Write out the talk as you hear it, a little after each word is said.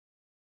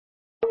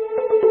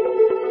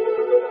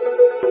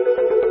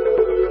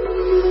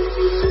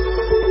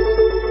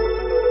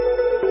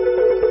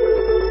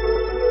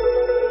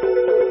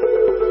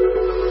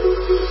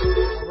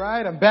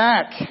I'm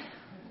back.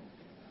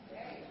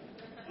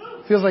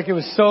 Feels like it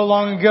was so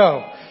long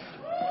ago.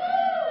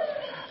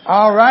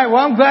 All right, well,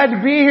 I'm glad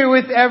to be here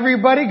with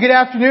everybody. Good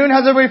afternoon.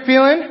 How's everybody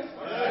feeling?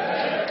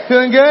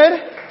 Feeling good?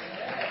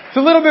 It's a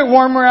little bit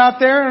warmer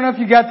out there. I don't know if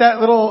you got that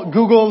little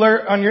Google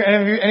alert on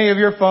any of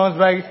your phones,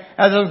 but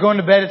as I was going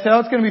to bed, it said,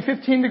 it's going to be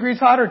 15 degrees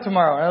hotter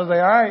tomorrow. And I was like,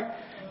 all right,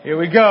 here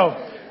we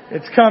go.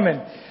 It's coming.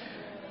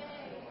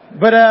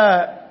 But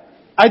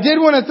I did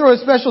want to throw a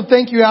special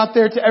thank you out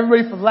there to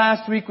everybody for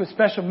last week with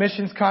special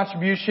missions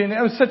contribution.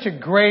 It was such a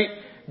great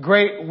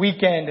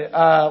weekend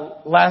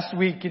last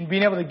week, and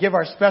being able to give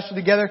our special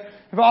together.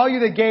 For all you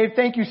that gave,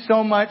 thank you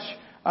so much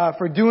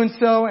for doing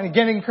so. And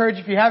again, I encourage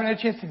you, if you haven't had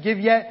a chance to give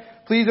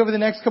yet, please over the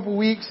next couple of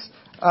weeks,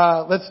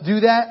 let's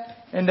do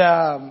that. And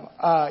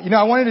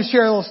I wanted to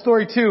share a little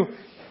story too.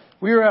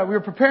 We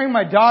were preparing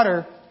my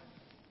daughter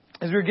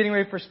as we were getting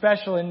ready for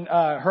special, and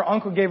her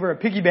uncle gave her a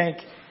piggy bank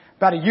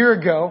about a year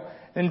ago.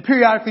 And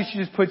periodically she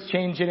just puts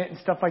change in it and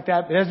stuff like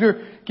that. But as we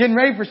were getting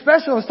ready for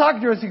special, I was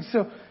talking to her. I was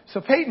like,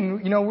 so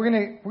Peyton,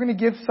 we're gonna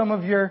give some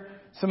of your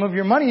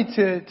money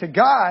to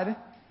God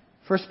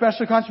for a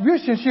special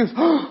contribution. She was,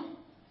 oh,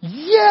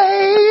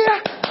 yay!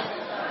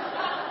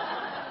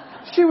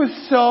 She was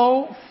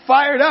so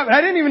fired up, and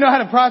I didn't even know how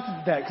to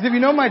process that. Because if you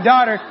know my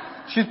daughter,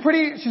 she's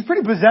pretty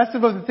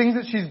possessive of the things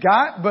that she's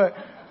got. But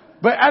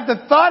at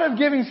the thought of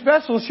giving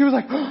special, she was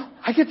like, oh,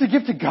 I get to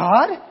give to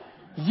God?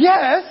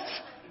 Yes.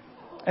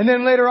 And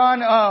then later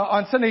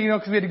on Sunday,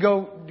 because we had to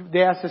go,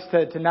 they asked us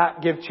to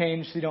not give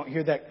change so you don't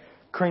hear that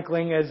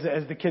crinkling as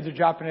the kids are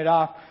dropping it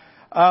off.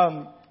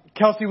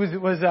 Kelsey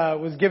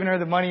was giving her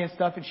the money and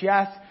stuff, and she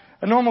asked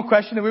a normal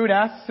question that we would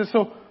ask. She said,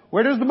 so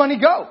where does the money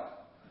go?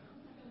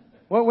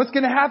 What's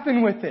going to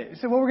happen with it? I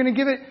said, well, we're going to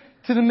give it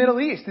to the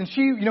Middle East. And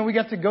she, we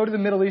got to go to the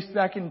Middle East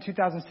back in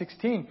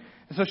 2016.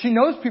 And so she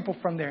knows people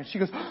from there. And she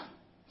goes,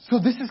 so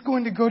this is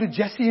going to go to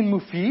Jesse and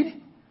Mufid?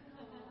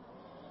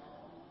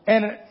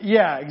 And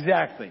yeah,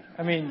 exactly.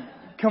 I mean,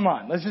 come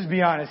on, let's just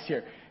be honest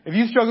here. If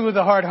you struggle with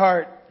a hard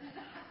heart,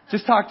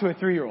 just talk to a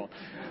 3-year-old.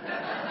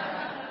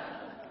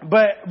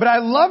 But I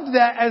loved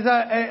that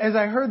as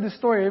I heard the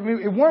story. I mean,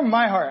 it warmed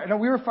my heart. I know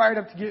we were fired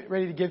up to get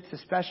ready to give to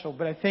special,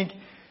 but I think,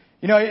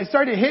 it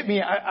started to hit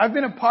me. I've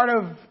been a part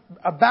of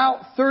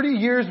about 30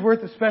 years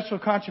worth of special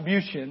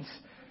contributions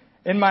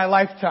in my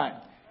lifetime.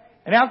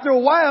 And after a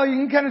while,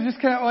 you can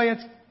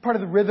it's part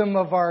of the rhythm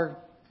of our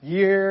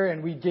year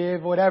and we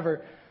give,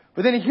 whatever.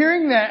 But then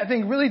hearing that, I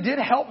think really did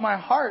help my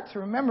heart to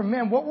remember,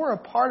 man, what we're a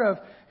part of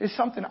is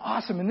something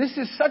awesome. And this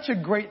is such a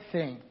great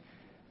thing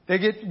that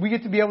we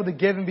get to be able to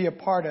give and be a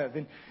part of.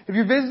 And if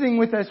you're visiting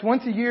with us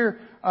once a year,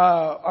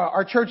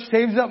 our church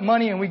saves up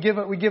money and we give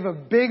a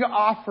big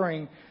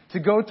offering to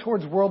go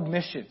towards world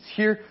missions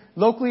here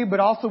locally, but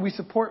also we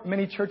support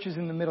many churches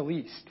in the Middle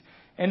East.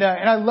 And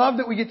I love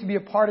that we get to be a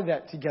part of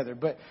that together.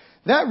 But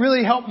that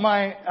really helped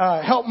my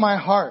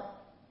heart.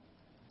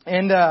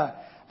 And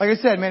like I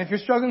said, man, if you're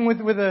struggling with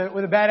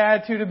a bad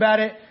attitude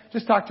about it,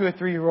 just talk to a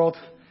 3-year-old.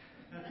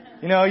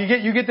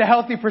 You get the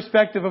healthy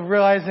perspective of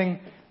realizing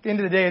at the end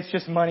of the day, it's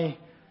just money.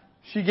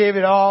 She gave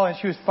it all and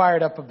she was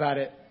fired up about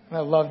it. And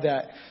I love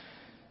that.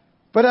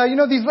 But,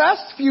 these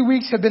last few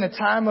weeks have been a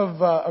time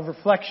of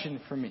reflection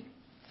for me.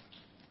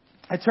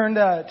 I turned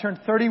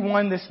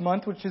 31 this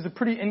month, which is a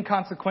pretty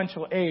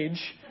inconsequential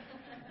age.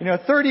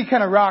 30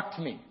 kind of rocked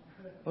me.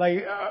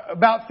 Like,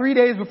 about 3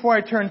 days before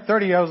I turned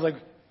 30, I was like,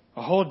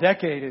 a whole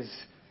decade is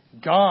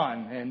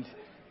gone. And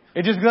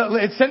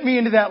it sent me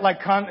into that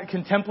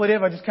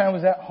contemplative. I just kind of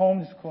was at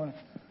home just going,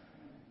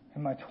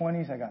 in my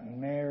 20s, I got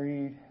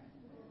married.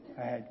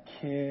 I had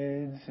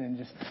kids, and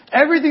just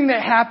everything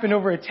that happened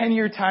over a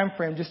 10-year time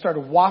frame just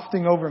started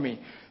wafting over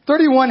me.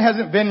 31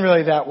 hasn't been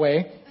really that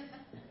way.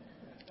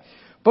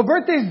 But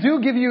birthdays do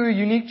give you a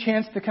unique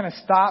chance to kind of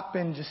stop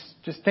and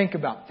just think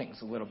about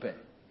things a little bit.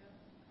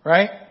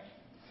 Right?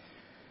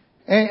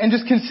 And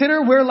just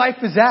consider where life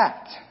is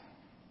at.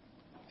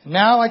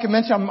 Now, like I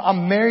mentioned,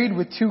 I'm married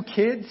with 2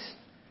 kids.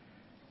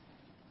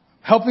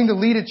 Helping to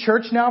lead a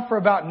church now for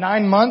about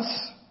 9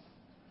 months.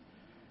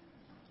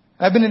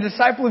 I've been a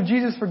disciple of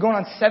Jesus for going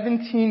on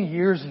 17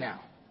 years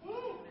now.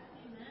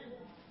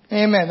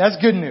 Amen. That's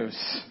good news.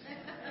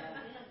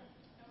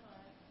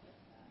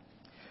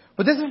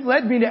 But this has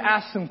led me to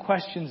ask some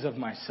questions of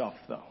myself,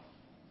 though.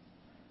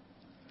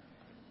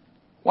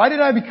 Why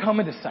did I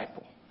become a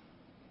disciple?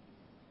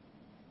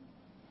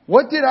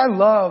 What did I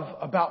love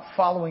about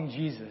following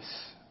Jesus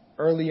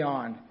early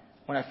on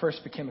when I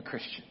first became a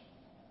Christian?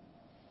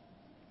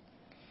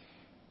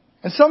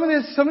 And some of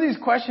these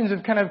questions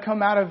have kind of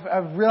come out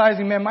of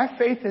realizing, man, my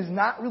faith has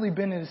not really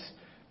been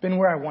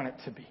where I want it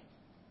to be.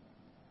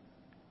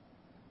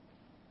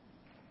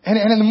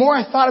 And the more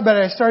I thought about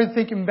it, I started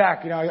thinking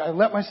back. I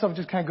let myself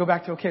just kind of go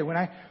back to, okay, when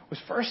I was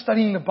first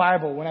studying the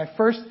Bible, when I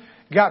first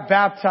got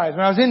baptized,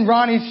 when I was in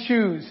Ronnie's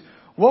shoes,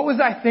 what was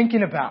I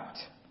thinking about?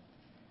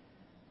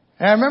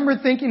 And I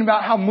remember thinking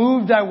about how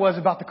moved I was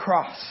about the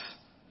cross.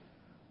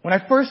 When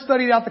I first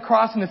studied out the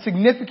cross and the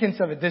significance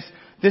of it,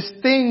 this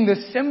thing,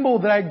 this symbol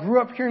that I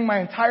grew up hearing my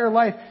entire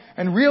life,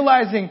 and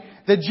realizing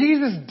that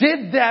Jesus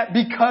did that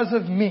because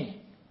of me.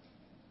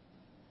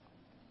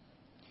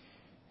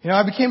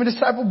 I became a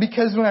disciple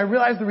because when I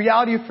realized the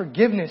reality of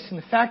forgiveness and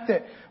the fact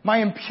that my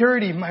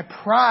impurity, my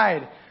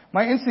pride,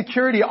 my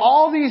insecurity,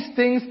 all these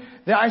things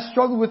that I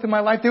struggled with in my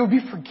life, they would be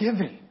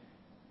forgiven.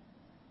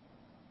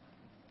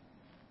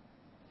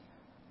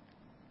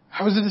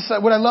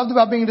 What I loved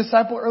about being a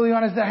disciple early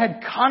on is that I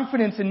had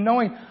confidence in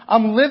knowing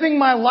I'm living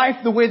my life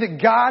the way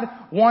that God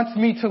wants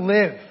me to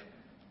live.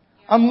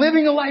 I'm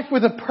living a life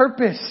with a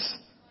purpose.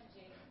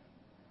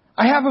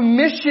 I have a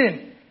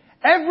mission.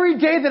 Every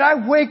day that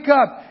I wake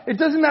up, it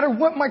doesn't matter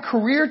what my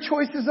career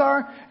choices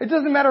are. It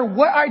doesn't matter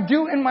what I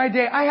do in my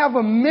day. I have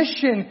a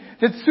mission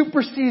that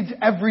supersedes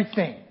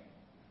everything.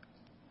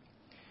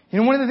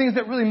 One of the things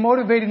that really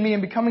motivated me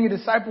in becoming a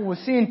disciple was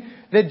seeing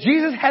that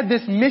Jesus had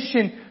this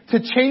mission to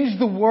change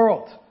the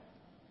world.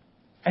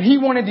 And He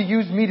wanted to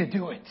use me to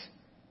do it.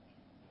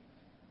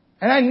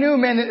 And I knew,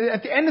 man, that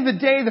at the end of the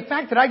day, the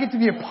fact that I get to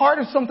be a part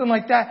of something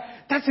like that,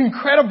 that's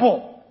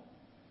incredible.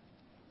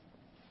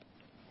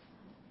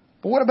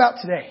 But what about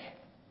today?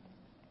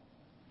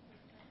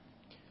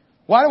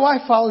 Why do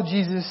I follow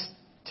Jesus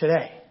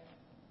today?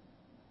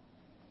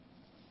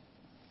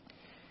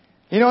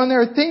 And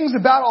there are things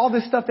about all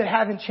this stuff that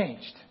haven't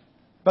changed.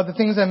 About the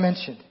things I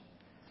mentioned.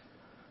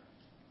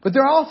 But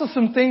there are also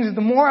some things that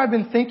the more I've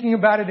been thinking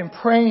about it and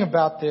praying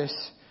about this,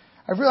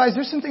 I've realized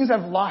there's some things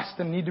I've lost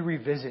and need to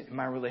revisit in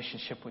my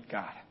relationship with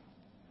God.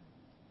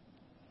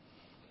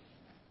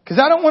 Because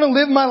I don't want to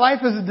live my life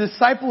as a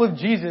disciple of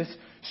Jesus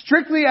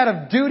strictly out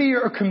of duty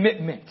or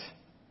commitment.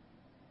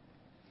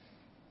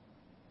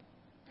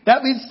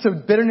 That leads to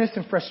bitterness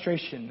and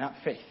frustration, not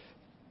faith.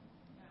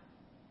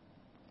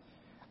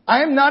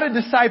 I am not a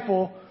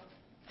disciple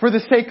for the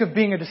sake of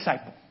being a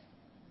disciple.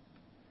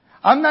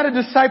 I'm not a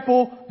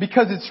disciple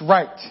because it's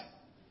right.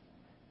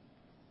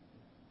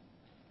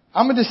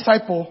 I'm a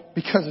disciple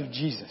because of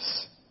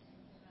Jesus.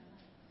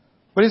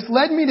 But it's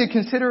led me to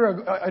consider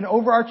an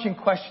overarching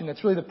question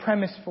that's really the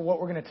premise for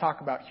what we're going to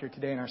talk about here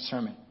today in our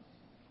sermon.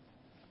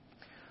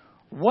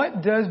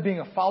 What does being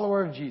a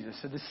follower of Jesus,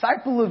 a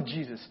disciple of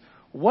Jesus,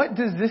 what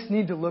does this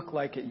need to look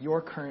like at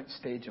your current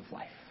stage of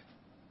life?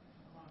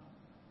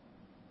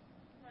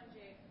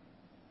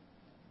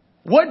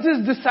 What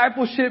does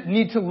discipleship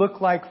need to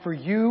look like for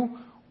you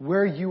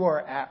where you are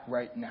at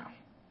right now?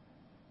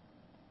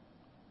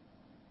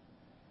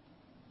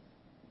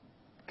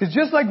 Because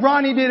just like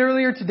Ronnie did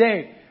earlier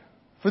today,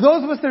 for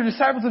those of us that are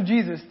disciples of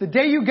Jesus, the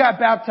day you got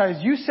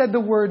baptized, you said the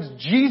words,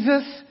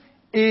 Jesus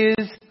is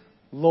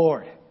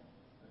Lord.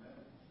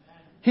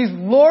 He's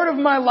Lord of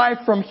my life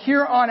from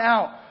here on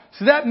out.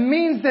 So that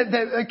means that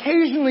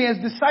occasionally as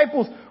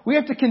disciples, we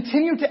have to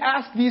continue to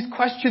ask these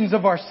questions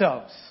of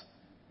ourselves.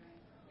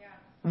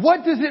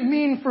 What does it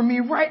mean for me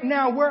right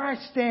now where I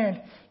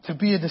stand to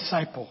be a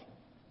disciple?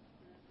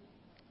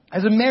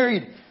 As a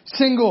married,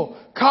 single,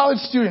 college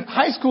student,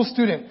 high school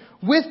student,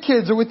 with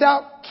kids or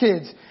without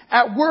kids,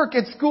 at work,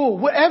 at school,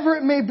 whatever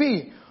it may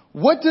be,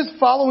 what does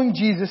following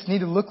Jesus need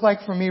to look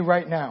like for me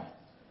right now?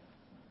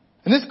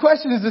 And this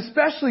question is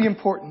especially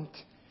important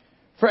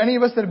for any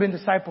of us that have been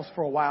disciples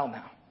for a while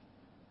now.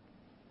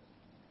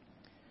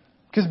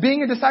 Because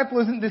being a disciple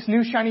isn't this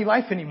new shiny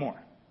life anymore.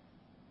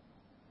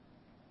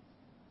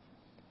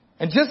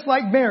 And just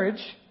like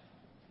marriage,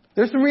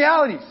 there's some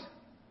realities.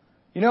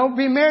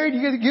 Being married,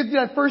 you get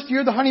to that first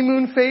year, the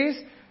honeymoon phase.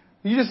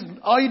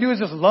 All you do is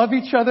just love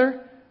each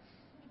other.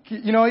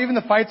 Even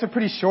the fights are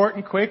pretty short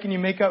and quick and you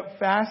make up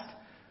fast.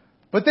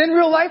 But then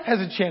real life has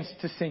a chance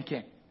to sink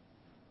in.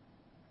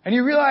 And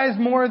you realize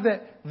more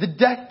that the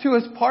death to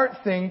us part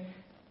thing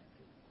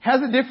has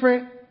a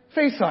different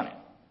face on it.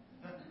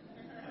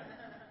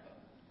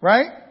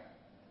 Right?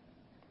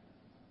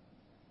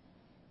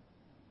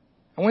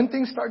 And when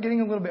things start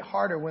getting a little bit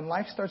harder, when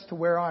life starts to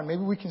wear on,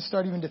 maybe we can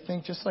start even to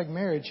think, just like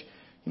marriage,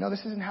 this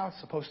isn't how it's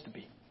supposed to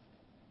be.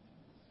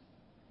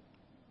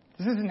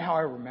 This isn't how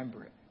I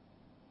remember it.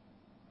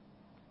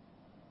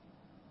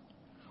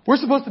 We're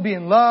supposed to be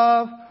in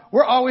love.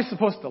 We're always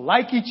supposed to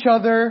like each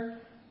other.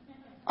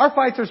 Our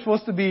fights are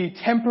supposed to be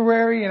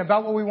temporary and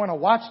about what we want to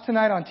watch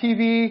tonight on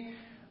TV.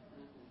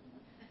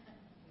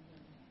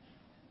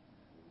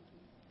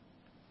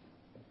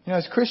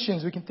 As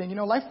Christians, we can think,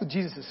 life with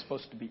Jesus is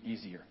supposed to be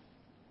easier.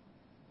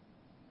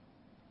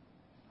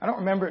 I don't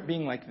remember it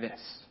being like this.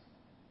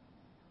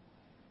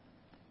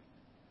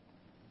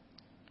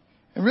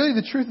 And really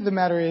the truth of the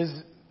matter is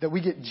that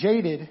we get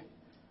jaded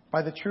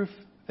by the truth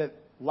that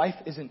life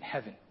isn't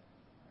heaven.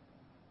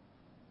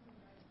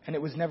 And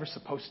it was never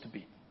supposed to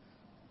be.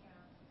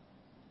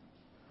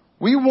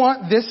 We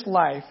want this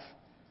life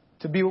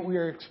to be what we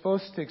are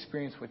supposed to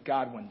experience with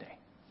God one day.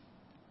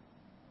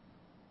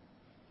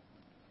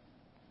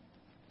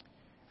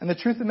 And the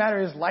truth of the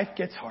matter is life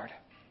gets hard.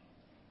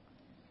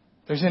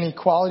 There's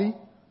inequality.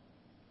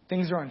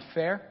 Things are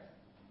unfair.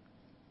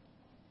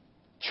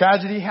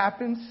 Tragedy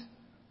happens.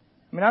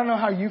 I don't know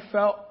how you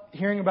felt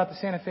hearing about the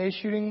Santa Fe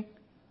shooting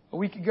a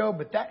week ago,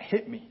 but that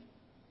hit me.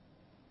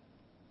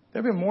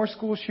 There have been more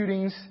school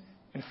shootings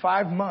in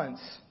 5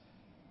 months.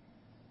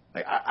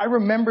 Like, I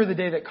remember the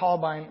day that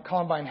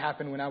Columbine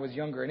happened when I was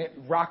younger, and it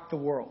rocked the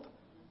world.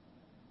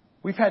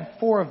 We've had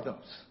 4 of those.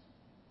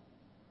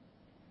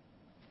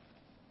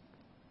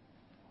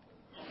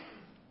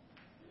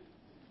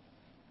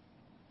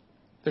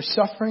 They're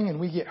suffering and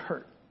we get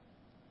hurt.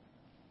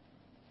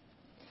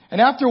 And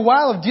after a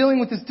while of dealing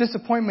with this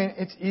disappointment,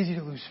 it's easy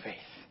to lose faith.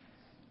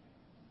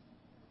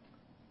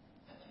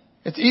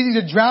 It's easy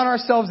to drown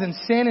ourselves in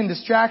sin and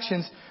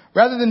distractions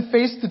rather than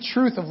face the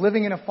truth of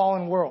living in a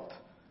fallen world.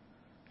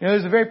 You know,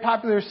 there's a very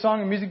popular song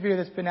and music video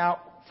that's been out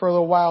for a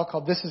little while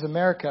called This Is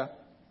America.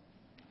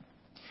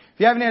 If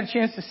you haven't had a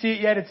chance to see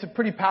it yet, it's a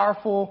pretty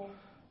powerful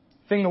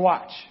thing to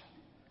watch.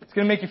 It's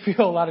going to make you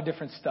feel a lot of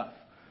different stuff.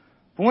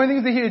 But one of the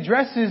things that he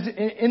addresses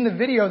in the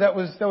video that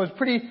was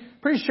pretty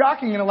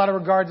shocking in a lot of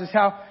regards is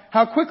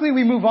how quickly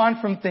we move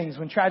on from things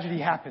when tragedy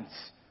happens.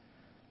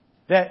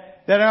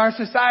 That in our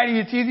society,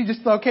 it's easy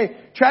just to, okay,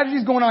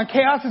 tragedy's going on,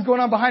 chaos is going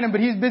on behind him,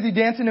 but he's busy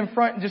dancing in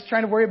front and just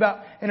trying to worry about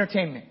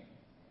entertainment.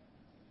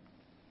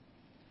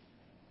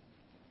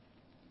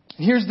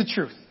 And here's the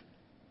truth.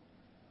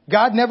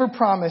 God never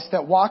promised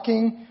that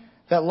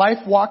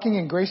life walking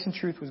in grace and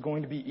truth was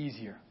going to be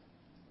easier.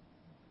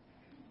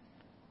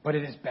 But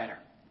it is better.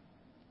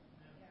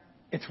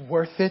 It's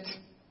worth it.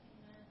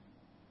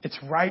 It's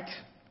right.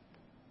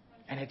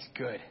 And it's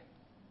good.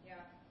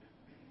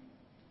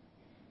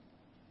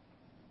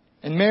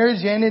 In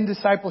marriage and in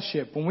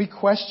discipleship, when we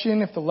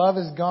question if the love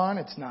is gone,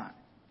 it's not.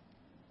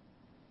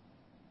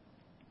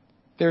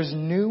 There's a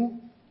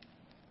new,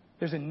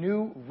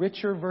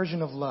 richer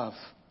version of love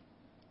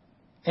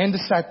and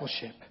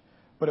discipleship,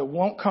 but it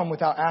won't come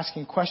without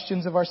asking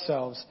questions of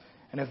ourselves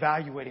and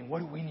evaluating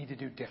what do we need to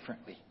do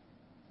differently.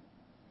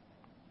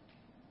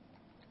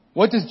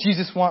 What does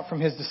Jesus want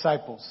from his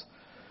disciples?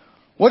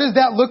 What does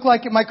that look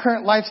like at my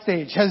current life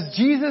stage? Has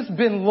Jesus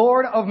been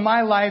Lord of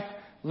my life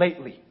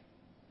lately?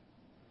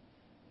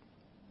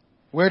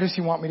 Where does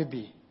he want me to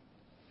be?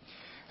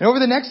 And over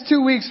the next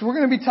 2 weeks, we're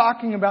going to be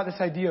talking about this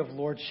idea of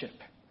lordship.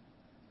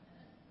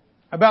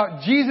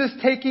 About Jesus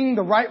taking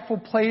the rightful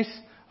place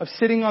of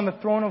sitting on the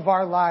throne of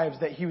our lives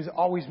that he was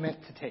always meant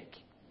to take.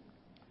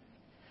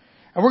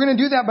 And we're going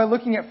to do that by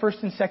looking at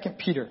 1st and 2nd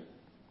Peter.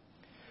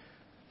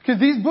 Because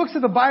these books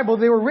of the Bible,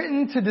 they were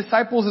written to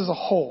disciples as a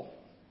whole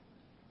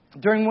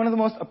during one of the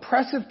most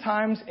oppressive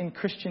times in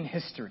Christian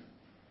history.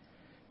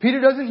 Peter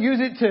doesn't use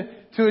it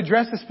to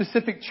address a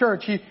specific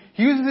church. He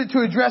uses it to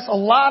address a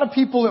lot of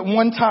people at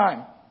one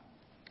time.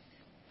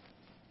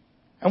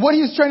 And what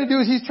he's trying to do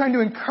is he's trying to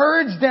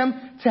encourage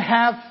them to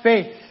have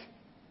faith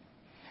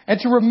and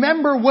to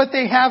remember what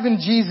they have in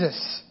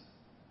Jesus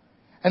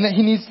and that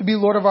he needs to be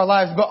Lord of our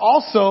lives, but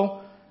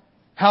also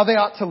how they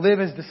ought to live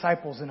as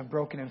disciples in a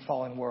broken and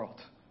fallen world.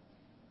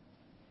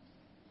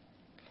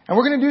 And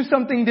we're going to do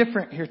something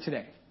different here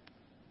today.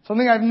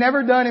 Something I've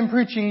never done in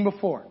preaching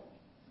before.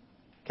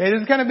 Okay, this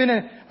has kind of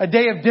been a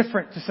day of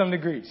different to some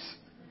degrees.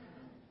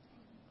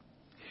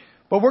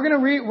 But we're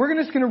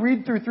just going to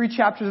read through 3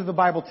 chapters of the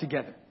Bible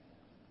together.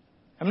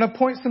 I'm going to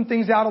point some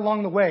things out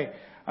along the way.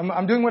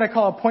 I'm doing what I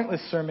call a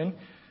pointless sermon.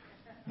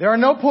 There are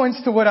no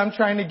points to what I'm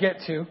trying to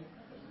get to. I'm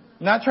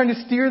not trying to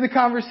steer the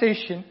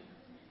conversation.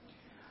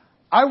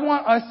 I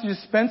want us to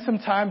just spend some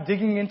time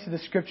digging into the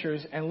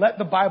scriptures and let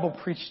the Bible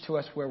preach to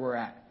us where we're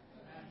at.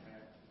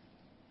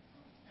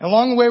 And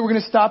along the way, we're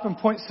going to stop and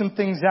point some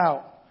things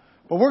out.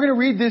 But we're going to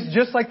read this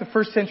just like the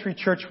first century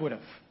church would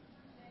have.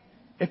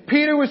 If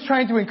Peter was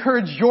trying to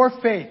encourage your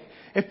faith,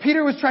 if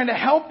Peter was trying to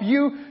help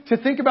you to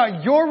think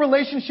about your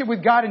relationship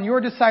with God and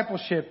your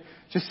discipleship,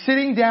 just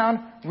sitting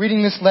down,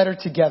 reading this letter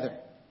together.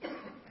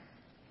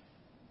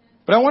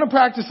 But I want to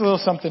practice a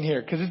little something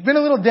here, because it's been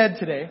a little dead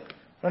today.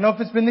 I don't know if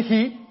it's been the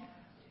heat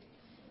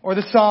or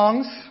the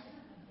songs.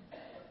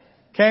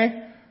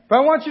 Okay? But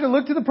I want you to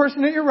look to the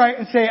person at your right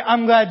and say,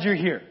 I'm glad you're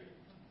here.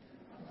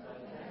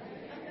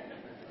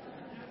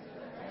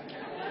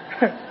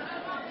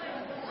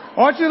 I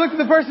want you to look at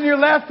the person to your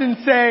left and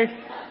say,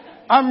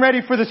 I'm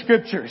ready for the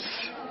scriptures.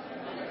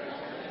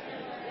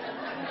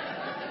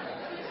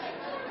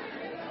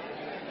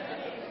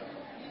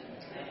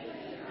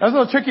 That was a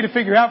little tricky to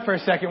figure out for a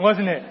second,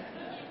 wasn't it?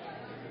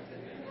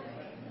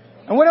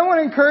 And what I want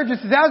to encourage us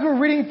is as we're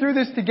reading through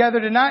this together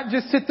to not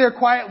just sit there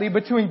quietly,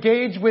 but to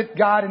engage with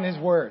God and His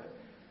Word.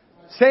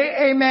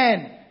 Say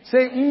amen.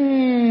 Say,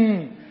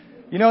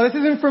 You know, this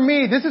isn't for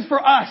me. This is for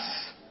us.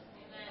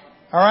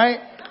 All right?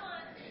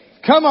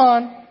 Come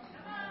on.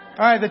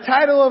 All right, the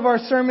title of our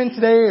sermon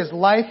today is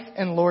Life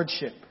and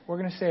Lordship. We're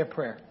going to say a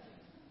prayer.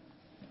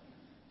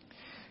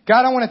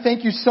 God, I want to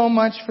thank you so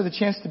much for the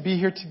chance to be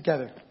here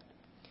together.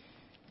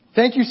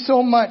 Thank you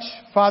so much,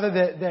 Father,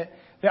 that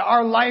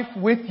our life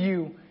with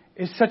you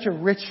is such a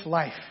rich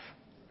life.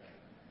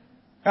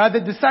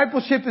 That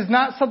discipleship is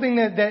not something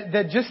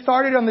that just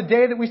started on the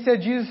day that we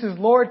said Jesus is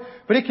Lord,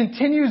 but it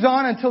continues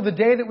on until the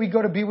day that we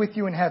go to be with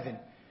you in heaven.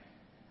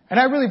 And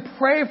I really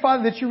pray,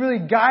 Father, that you really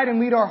guide and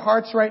lead our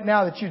hearts right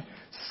now, that you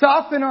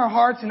Soften our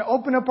hearts and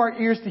open up our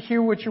ears to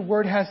hear what your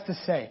word has to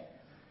say.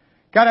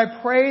 God,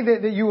 I pray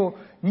that you will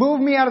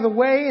move me out of the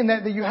way and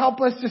that you help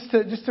us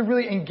just to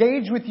really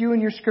engage with you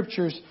in your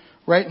scriptures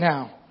right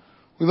now.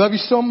 We love you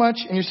so much.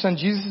 In your son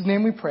Jesus'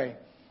 name we pray.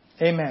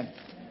 Amen.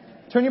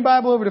 Turn your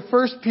Bible over to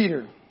 1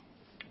 Peter.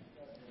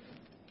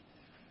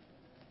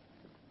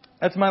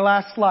 That's my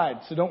last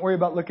slide, so don't worry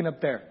about looking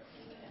up there.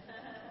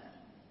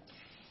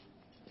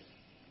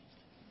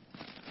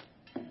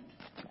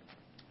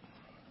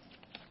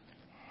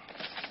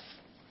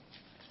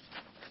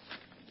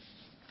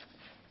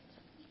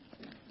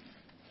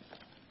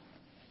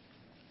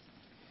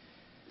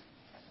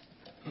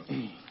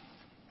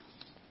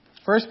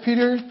 First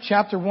Peter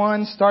chapter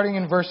 1, starting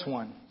in verse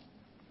 1.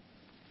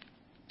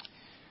 It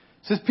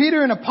says,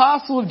 Peter, an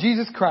apostle of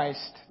Jesus Christ,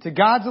 to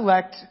God's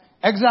elect,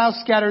 exiles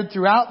scattered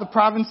throughout the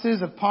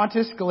provinces of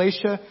Pontus,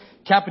 Galatia,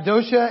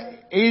 Cappadocia,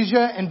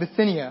 Asia, and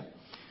Bithynia,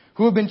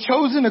 who have been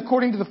chosen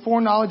according to the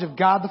foreknowledge of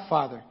God the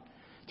Father,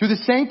 through the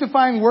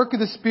sanctifying work of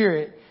the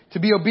Spirit, to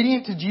be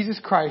obedient to Jesus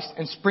Christ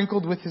and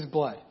sprinkled with his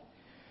blood.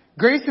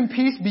 Grace and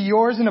peace be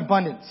yours in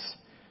abundance.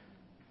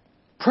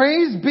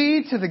 Praise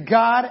be to the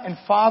God and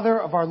Father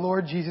of our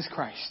Lord Jesus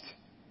Christ.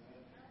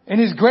 In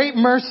his great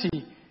mercy,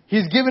 he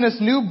has given us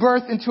new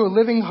birth into a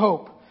living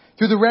hope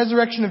through the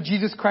resurrection of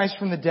Jesus Christ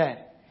from the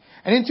dead,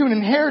 and into an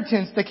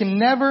inheritance that can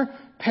never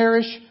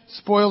perish,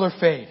 spoil, or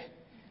fade.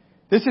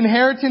 This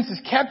inheritance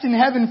is kept in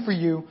heaven for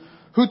you,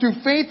 who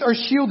through faith are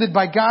shielded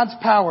by God's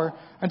power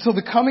until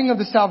the coming of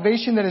the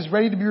salvation that is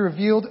ready to be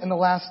revealed in the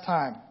last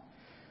time.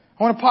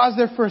 I want to pause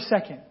there for a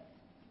second.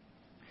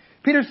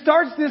 Peter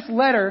starts this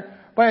letter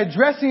by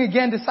addressing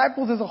again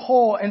disciples as a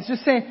whole, and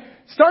just saying,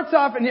 starts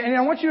off, and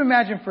I want you to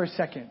imagine for a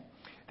second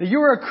that you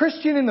were a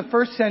Christian in the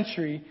first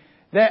century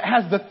that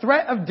has the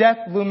threat of death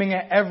looming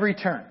at every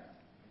turn.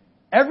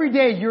 Every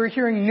day you're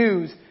hearing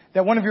news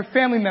that one of your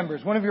family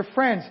members, one of your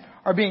friends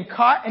are being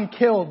caught and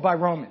killed by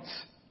Romans.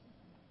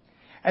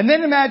 And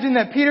then imagine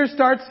that Peter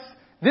starts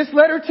this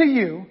letter to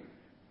you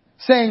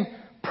saying,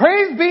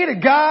 praise be to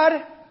God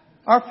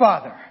our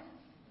Father.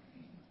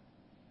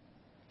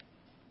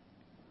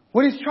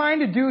 What he's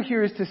trying to do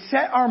here is to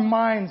set our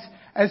minds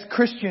as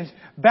Christians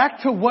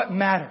back to what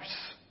matters.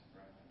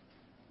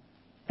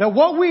 That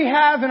what we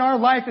have in our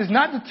life is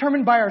not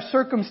determined by our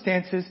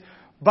circumstances,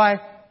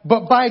 but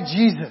by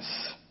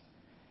Jesus.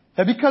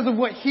 That because of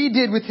what he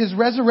did with his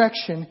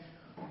resurrection,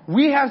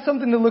 we have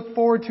something to look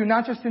forward to,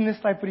 not just in this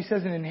life, but he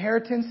says an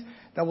inheritance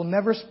that will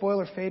never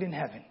spoil or fade in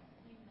heaven.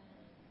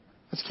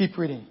 Let's keep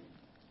reading.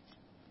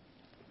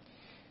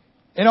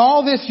 In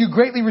all this you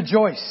greatly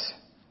rejoice,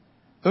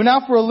 though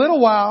now for a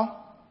little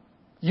while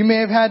you may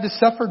have had to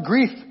suffer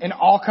grief in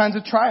all kinds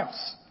of trials.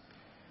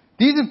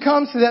 These have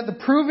come so that the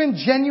proven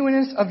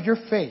genuineness of your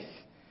faith,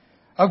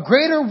 of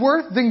greater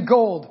worth than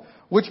gold,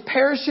 which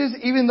perishes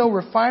even though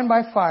refined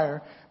by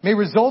fire, may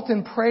result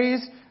in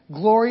praise,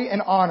 glory,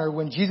 and honor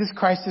when Jesus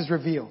Christ is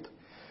revealed.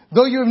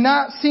 Though you have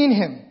not seen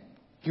him,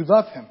 you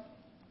love him.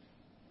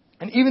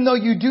 And even though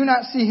you do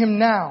not see him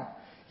now,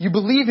 you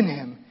believe in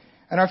him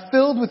and are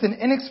filled with an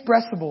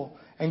inexpressible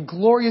and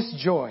glorious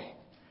joy.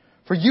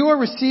 For you are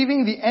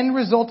receiving the end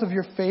result of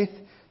your faith,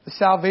 the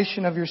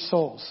salvation of your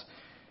souls.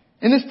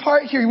 In this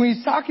part here, when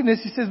he's talking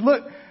this, he says,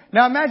 look,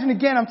 now imagine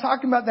again, I'm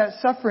talking about that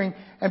suffering.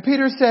 And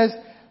Peter says,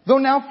 though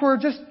now for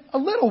just a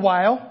little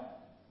while,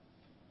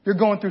 you're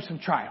going through some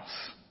trials.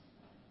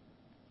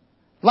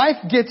 Life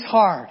gets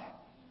hard.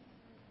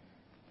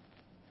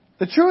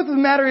 The truth of the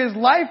matter is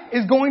life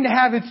is going to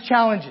have its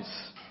challenges.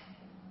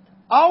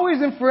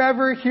 Always and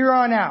forever, here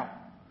on out.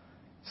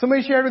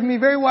 Somebody shared with me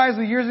very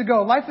wisely years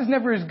ago, life is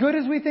never as good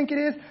as we think it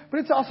is,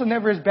 but it's also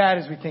never as bad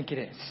as we think it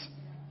is.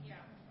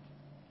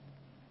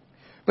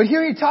 But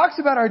here he talks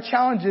about our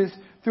challenges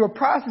through a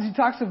process. He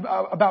talks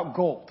about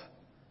gold,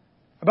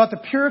 about the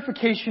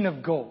purification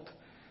of gold.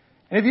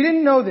 And if you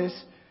didn't know this,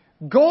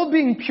 gold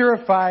being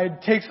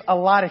purified takes a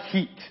lot of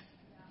heat.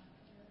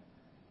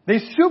 They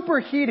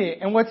superheat it,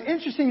 and what's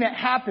interesting that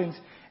happens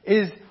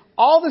is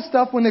all the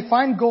stuff, when they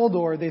find gold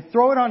ore, they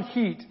throw it on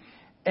heat,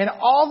 and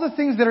all the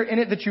things that are in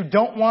it that you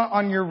don't want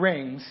on your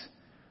rings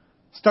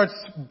starts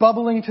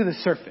bubbling to the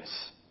surface.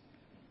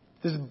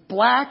 This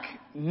black,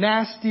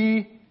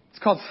 nasty, it's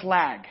called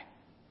slag.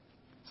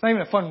 It's not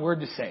even a fun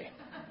word to say.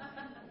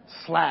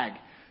 Slag.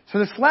 So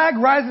the slag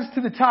rises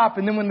to the top,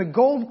 and then when the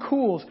gold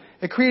cools,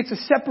 it creates a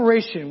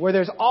separation where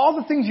there's all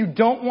the things you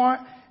don't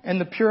want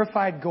and the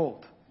purified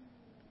gold.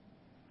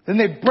 Then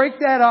they break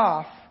that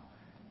off,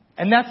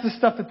 and that's the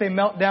stuff that they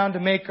melt down to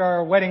make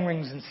our wedding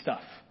rings and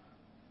stuff.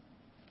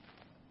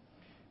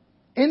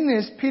 In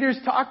this, Peter's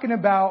talking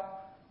about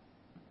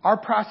our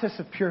process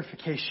of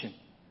purification.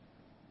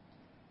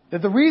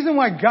 That the reason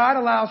why God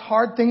allows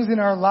hard things in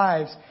our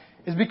lives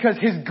is because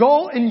his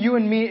goal in you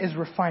and me is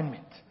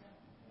refinement.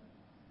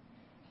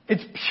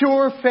 It's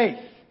pure faith.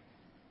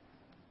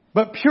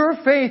 But pure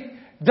faith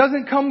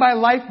doesn't come by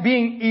life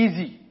being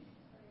easy.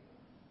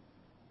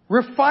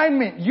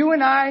 Refinement, you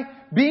and I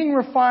being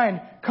refined,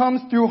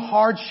 comes through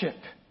hardship,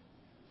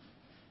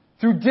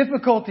 through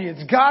difficulty.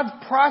 It's God's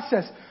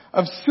process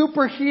of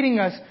superheating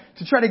us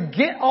to try to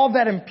get all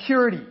that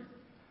impurity,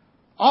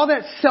 all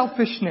that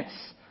selfishness,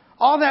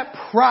 all that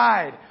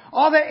pride,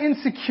 all that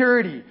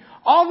insecurity,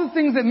 all the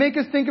things that make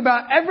us think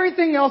about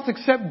everything else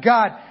except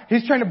God.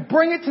 He's trying to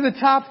bring it to the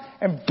top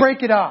and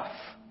break it off.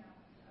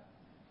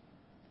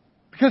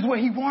 Because what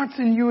He wants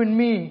in you and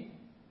me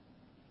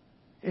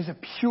is a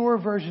pure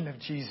version of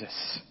Jesus.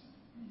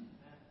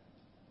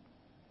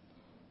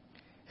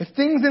 If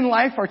things in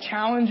life are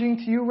challenging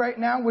to you right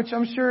now, which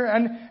I'm sure,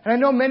 and I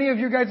know many of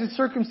your guys'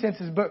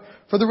 circumstances, but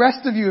for the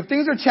rest of you, if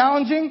things are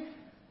challenging,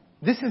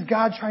 this is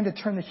God trying to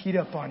turn the heat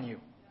up on you.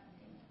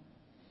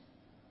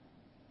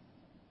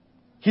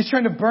 He's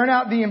trying to burn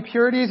out the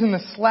impurities and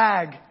the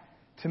slag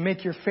to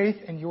make your faith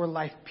and your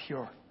life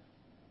pure.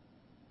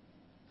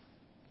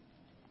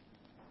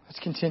 Let's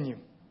continue.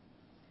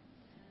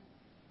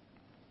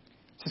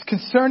 It says,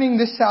 concerning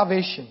this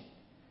salvation,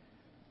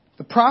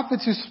 the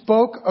prophets who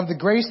spoke of the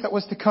grace that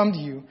was to come to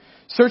you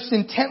searched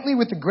intently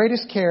with the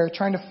greatest care,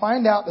 trying to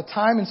find out the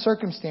time and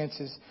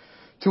circumstances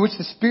to which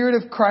the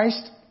Spirit of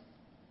Christ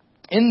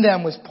in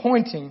them was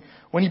pointing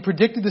when He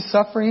predicted the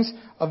sufferings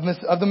of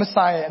the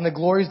Messiah and the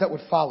glories that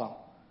would follow.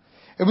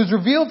 It was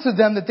revealed to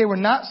them that they were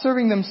not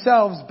serving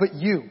themselves, but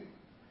you.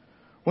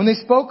 When they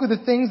spoke of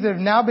the things that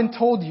have now been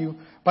told you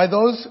by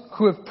those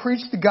who have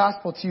preached the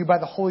gospel to you by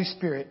the Holy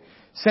Spirit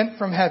sent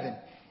from heaven,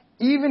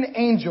 even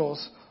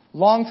angels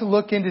long to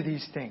look into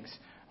these things.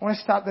 I want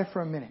to stop there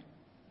for a minute.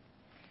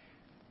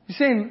 You're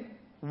saying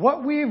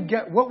what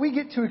we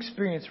get to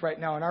experience right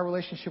now in our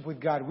relationship with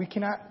God, we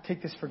cannot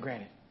take this for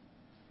granted.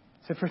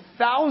 So for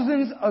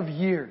thousands of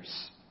years,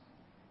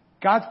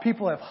 God's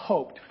people have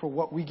hoped for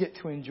what we get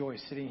to enjoy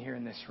sitting here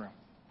in this room.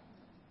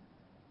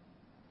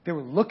 They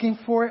were looking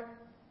for it.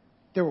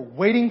 They were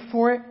waiting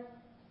for it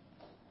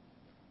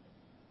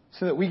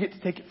so that we get to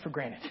take it for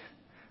granted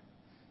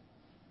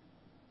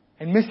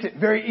and miss it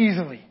very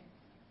easily.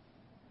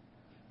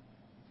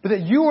 But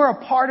that you are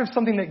a part of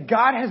something that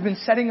God has been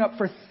setting up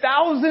for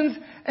thousands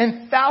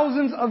and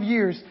thousands of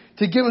years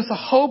to give us a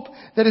hope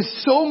that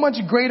is so much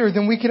greater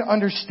than we can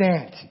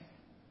understand.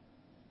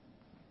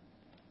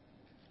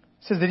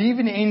 It says that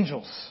even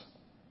angels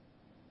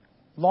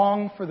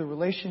long for the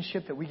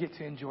relationship that we get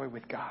to enjoy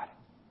with God.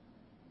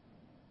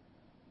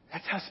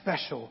 That's how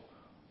special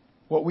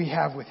what we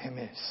have with Him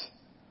is.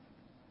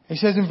 He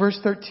says in verse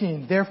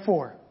 13,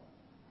 therefore,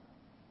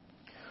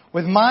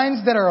 with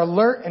minds that are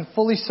alert and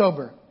fully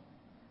sober,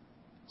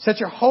 set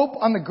your hope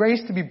on the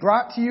grace to be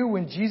brought to you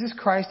when Jesus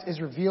Christ is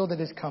revealed at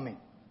His coming.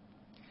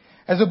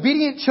 As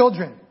obedient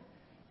children,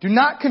 do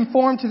not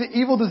conform to the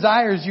evil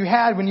desires you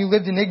had when you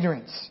lived in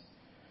ignorance.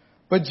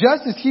 But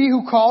just as He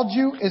who called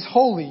you is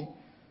holy,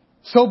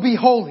 so be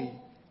holy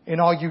in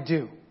all you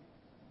do.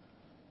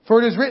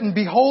 For it is written,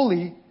 be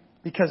holy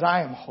because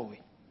I am holy.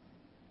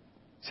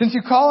 Since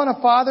you call on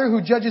a Father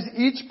who judges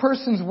each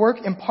person's work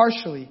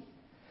impartially,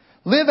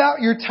 live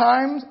out your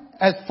times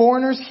as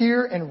foreigners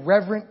here in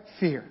reverent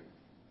fear.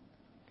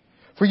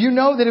 For you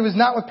know that it was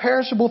not with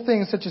perishable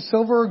things such as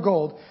silver or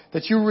gold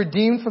that you were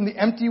redeemed from the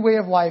empty way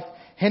of life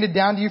handed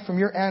down to you from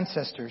your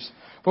ancestors,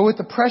 but with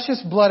the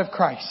precious blood of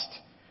Christ,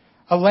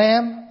 a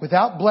lamb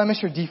without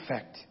blemish or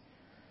defect.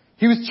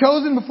 He was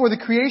chosen before the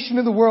creation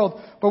of the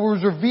world, but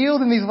was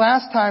revealed in these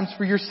last times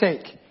for your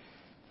sake.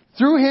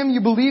 Through Him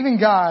you believe in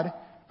God,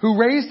 who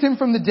raised Him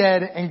from the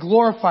dead and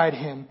glorified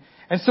Him,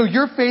 and so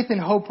your faith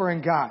and hope are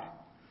in God.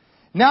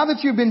 Now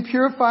that you have been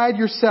purified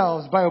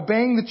yourselves by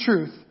obeying the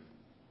truth,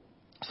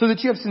 so that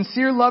you have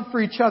sincere love for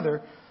each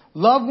other,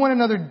 love one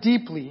another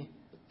deeply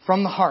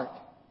from the heart.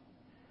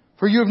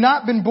 For you have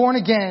not been born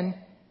again,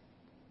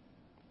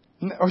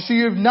 so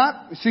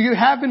you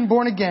have been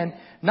born again,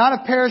 not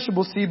of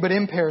perishable seed, but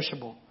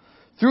imperishable,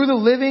 through the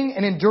living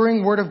and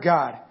enduring Word of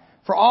God.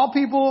 For all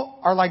people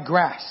are like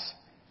grass,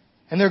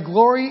 and their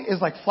glory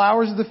is like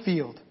flowers of the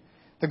field.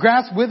 The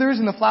grass withers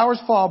and the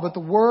flowers fall, but the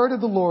word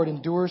of the Lord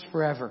endures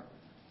forever.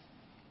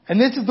 And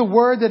this is the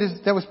word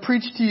that was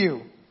preached to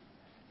you.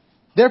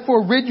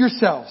 Therefore rid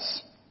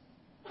yourselves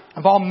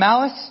of all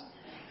malice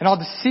and all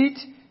deceit,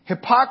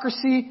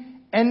 hypocrisy,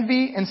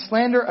 envy, and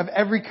slander of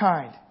every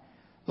kind.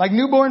 Like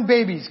newborn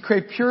babies,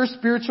 crave pure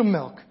spiritual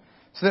milk,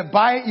 so that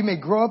by it you may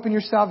grow up in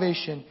your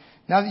salvation,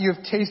 now that you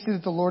have tasted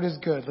that the Lord is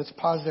good. Let's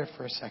pause there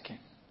for a second.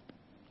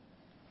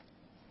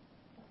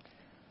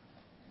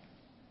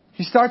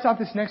 He starts off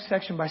this next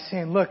section by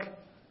saying, look,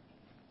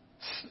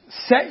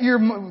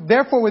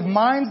 therefore with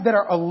minds that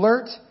are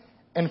alert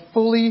and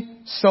fully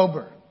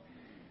sober.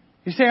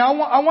 He's saying,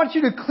 I want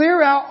you to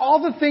clear out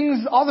all the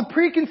things, all the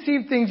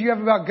preconceived things you have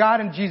about God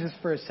and Jesus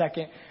for a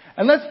second.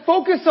 And let's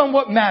focus on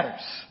what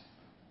matters.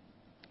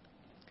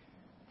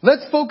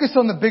 Let's focus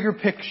on the bigger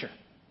picture.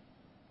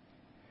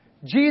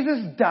 Jesus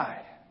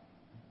died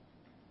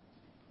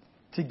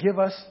to give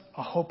us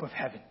a hope of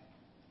heaven.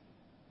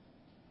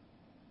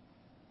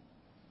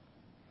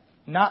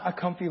 Not a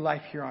comfy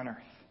life here on earth.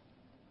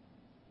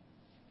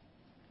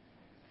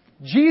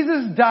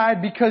 Jesus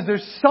died because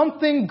there's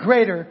something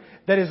greater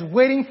that is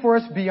waiting for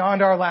us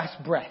beyond our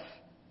last breath.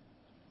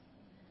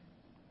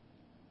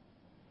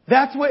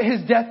 That's what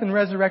his death and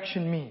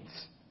resurrection means.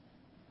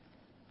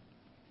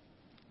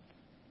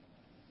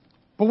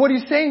 But what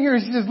he's saying here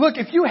is, he says, look,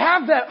 if you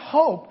have that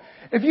hope,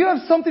 if you have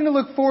something to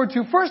look forward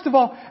to, first of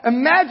all,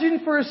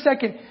 imagine for a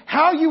second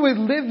how you would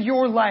live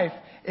your life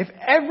if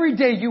every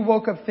day you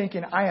woke up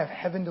thinking, I have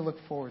heaven to look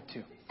forward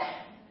to.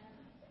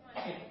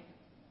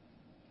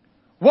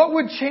 What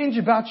would change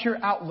about your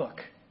outlook?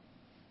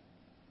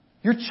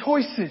 Your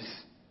choices.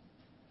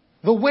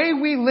 The way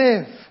we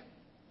live.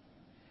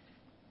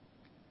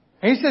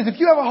 And he says, if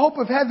you have a hope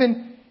of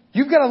heaven,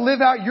 you've got to live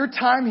out your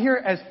time here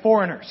as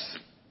foreigners.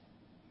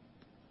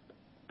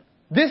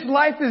 This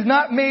life is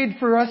not made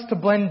for us to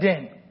blend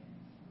in,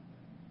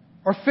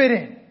 or fit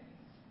in,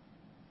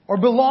 or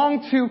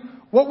belong to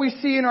what we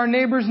see in our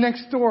neighbors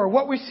next door,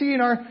 what we see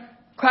in our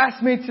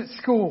classmates at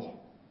school.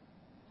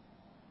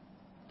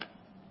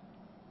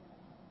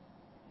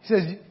 He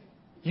says,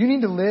 you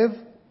need to live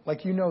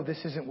like you know this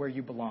isn't where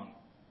you belong.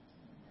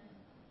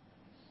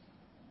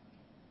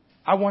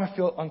 I want to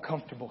feel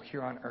uncomfortable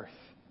here on earth.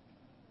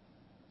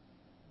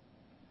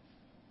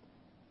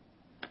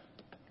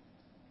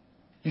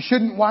 You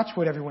shouldn't watch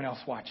what everyone else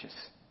watches.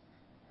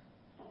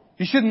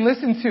 You shouldn't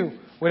listen to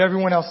what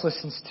everyone else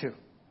listens to.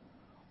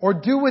 Or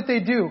do what they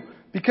do,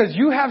 because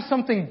you have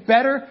something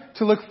better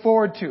to look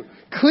forward to.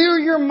 Clear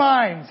your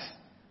minds.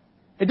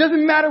 It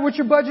doesn't matter what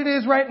your budget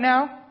is right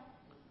now.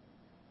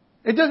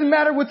 It doesn't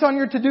matter what's on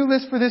your to-do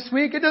list for this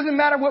week. It doesn't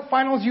matter what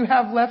finals you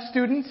have left,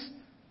 students.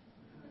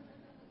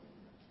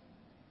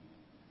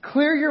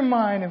 Clear your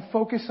mind and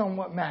focus on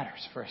what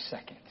matters for a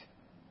second.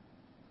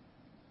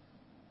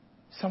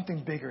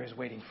 Something bigger is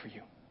waiting for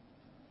you.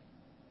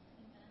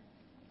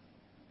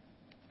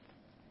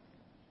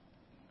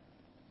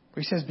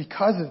 But he says,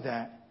 because of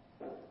that,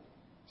 he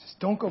says,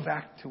 don't go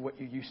back to what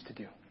you used to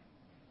do.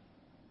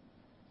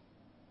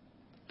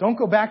 Don't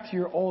go back to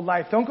your old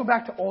life. Don't go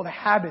back to old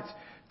habits.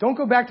 Don't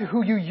go back to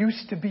who you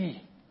used to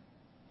be.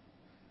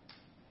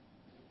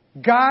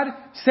 God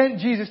sent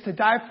Jesus to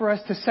die for us,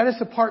 to set us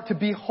apart, to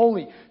be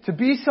holy, to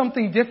be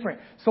something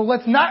different. So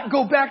let's not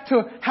go back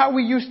to how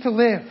we used to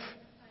live.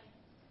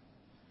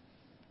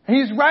 And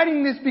he's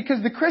writing this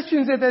because the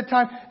Christians at that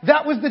time,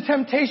 that was the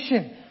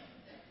temptation.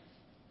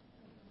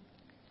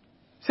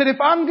 He said, if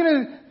I'm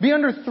going to be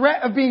under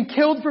threat of being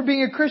killed for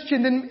being a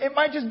Christian, then it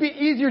might just be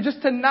easier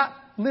just to not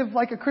live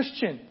like a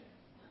Christian.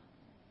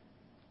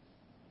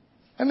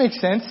 That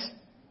makes sense.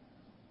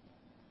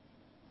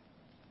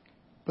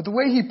 But the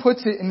way he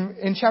puts it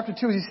in chapter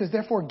 2 is he says,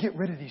 therefore, get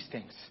rid of these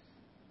things.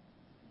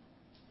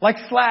 Like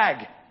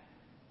slag.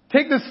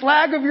 Take the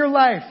slag of your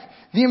life,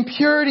 the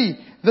impurity,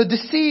 the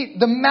deceit,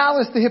 the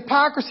malice, the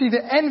hypocrisy,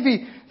 the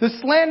envy, the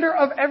slander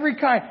of every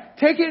kind.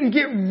 Take it and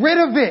get rid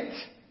of it.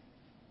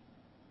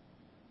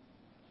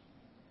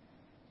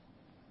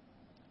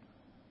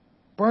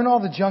 Burn all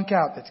the junk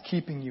out that's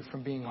keeping you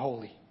from being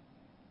holy.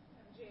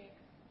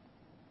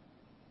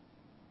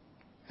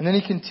 And then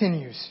he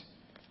continues.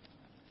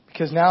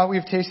 Because now that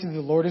we've tasted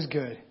the Lord is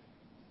good.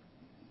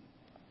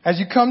 As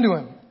you come to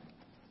him,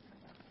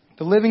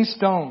 the living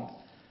stone,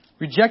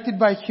 rejected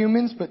by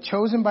humans but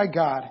chosen by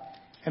God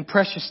and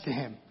precious to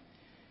him.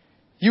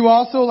 You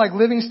also, like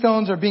living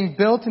stones, are being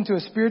built into a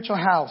spiritual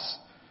house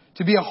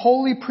to be a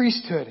holy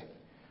priesthood,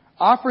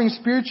 offering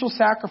spiritual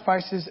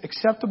sacrifices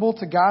acceptable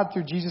to God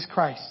through Jesus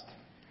Christ.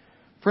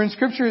 For in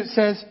Scripture it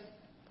says,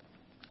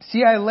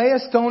 see, I lay a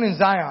stone in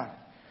Zion,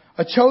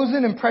 a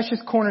chosen and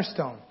precious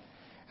cornerstone,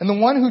 and the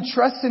one who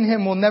trusts in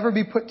him will never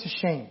be put to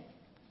shame.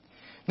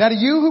 Now to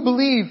you who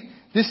believe,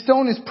 this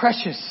stone is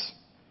precious.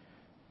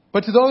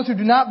 But to those who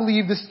do not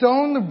believe, the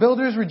stone the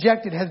builders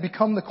rejected has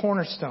become the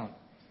cornerstone,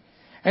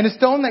 and a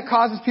stone that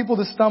causes people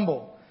to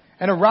stumble,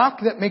 and a rock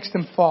that makes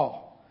them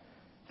fall.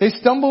 They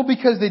stumble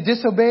because they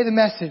disobey the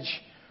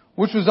message,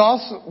 which is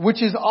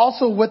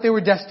also what they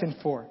were destined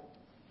for.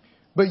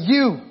 But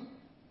you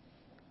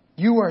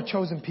are a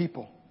chosen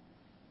people,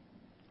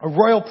 a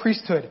royal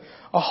priesthood,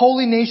 a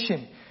holy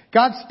nation,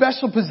 God's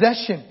special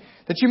possession,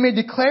 that you may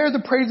declare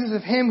the praises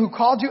of him who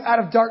called you out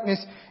of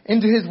darkness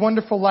into his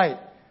wonderful light.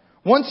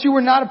 Once you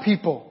were not a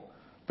people,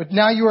 but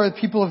now you are the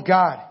people of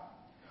God.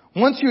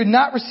 Once you had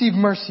not received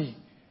mercy,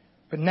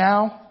 but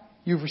now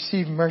you've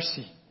received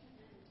mercy.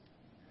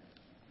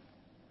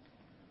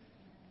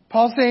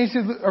 Paul's saying,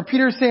 or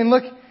Peter is saying,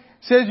 look,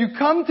 says you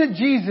come to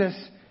Jesus.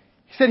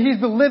 He said he's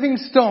the living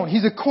stone.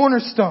 He's a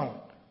cornerstone.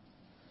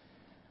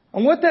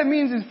 And what that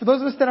means is, for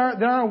those of us that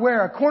aren't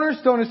aware, a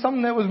cornerstone is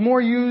something that was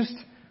more used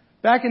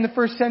back in the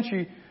first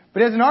century.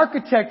 But as an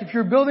architect, if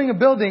you're building a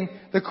building,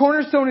 the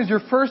cornerstone is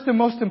your first and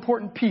most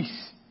important piece.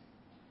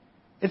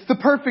 It's the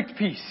perfect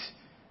piece.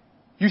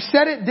 You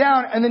set it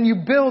down and then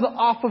you build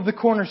off of the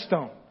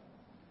cornerstone.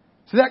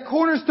 So that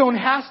cornerstone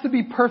has to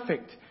be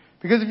perfect.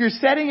 Because if you're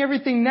setting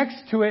everything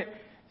next to it,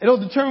 it'll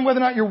determine whether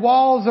or not your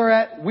walls are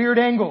at weird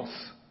angles.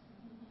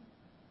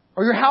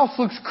 Or your house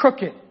looks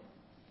crooked.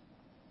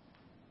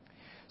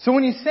 So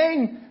when he's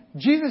saying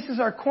Jesus is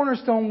our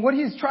cornerstone, what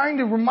he's trying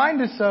to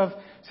remind us of,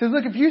 says,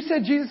 look, if you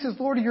said Jesus is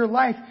Lord of your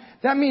life,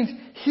 that means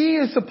he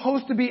is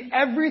supposed to be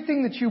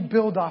everything that you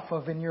build off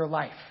of in your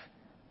life.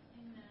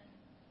 Amen.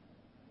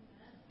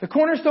 The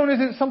cornerstone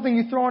isn't something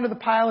you throw into the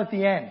pile at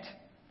the end.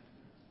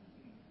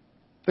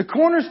 The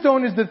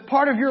cornerstone is the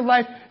part of your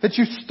life that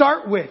you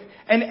start with.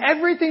 And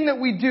everything that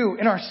we do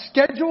in our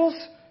schedules,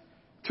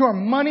 to our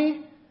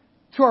money,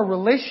 to our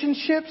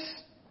relationships,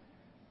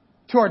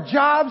 to our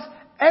jobs,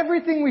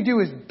 everything we do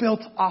is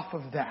built off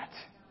of that.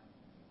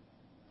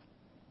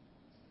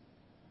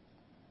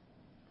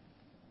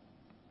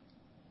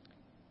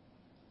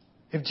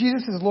 If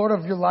Jesus is Lord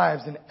of your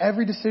lives, then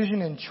every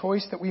decision and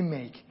choice that we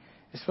make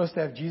is supposed to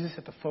have Jesus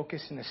at the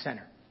focus in the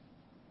center.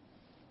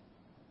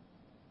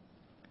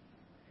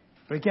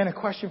 But again, a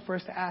question for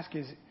us to ask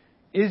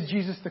is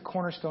Jesus the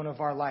cornerstone of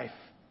our life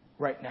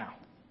right now?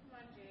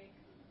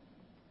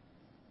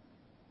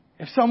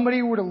 If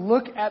somebody were to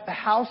look at the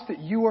house that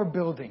you are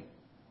building,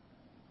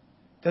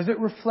 does it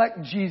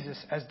reflect Jesus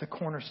as the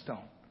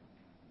cornerstone?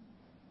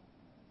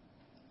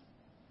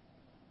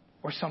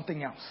 Or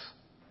something else?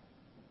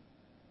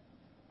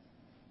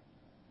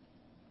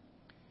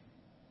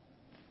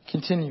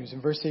 Continues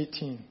in verse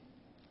 18.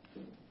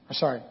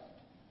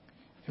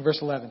 In verse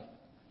 11.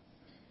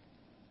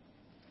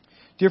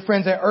 Dear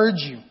friends, I urge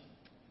you,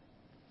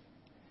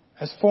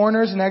 as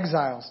foreigners and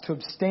exiles, to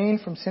abstain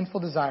from sinful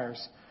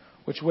desires,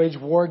 which wage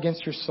war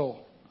against your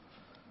soul.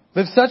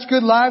 Live such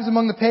good lives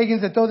among the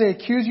pagans that though they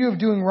accuse you of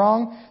doing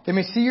wrong, they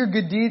may see your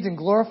good deeds and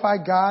glorify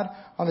God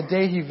on the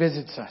day He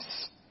visits us.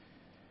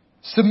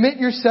 Submit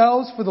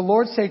yourselves for the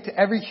Lord's sake to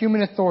every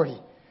human authority,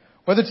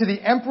 whether to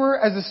the emperor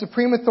as the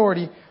supreme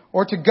authority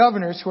or to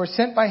governors who are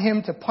sent by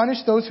Him to punish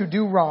those who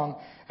do wrong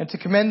and to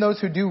commend those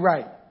who do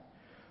right.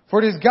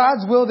 For it is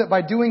God's will that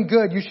by doing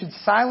good you should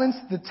silence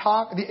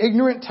the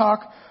ignorant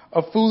talk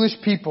of foolish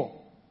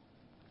people.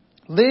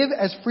 Live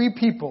as free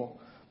people,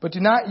 but do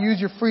not use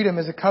your freedom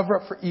as a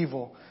cover-up for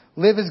evil.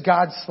 Live as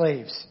God's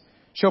slaves.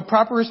 Show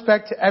proper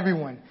respect to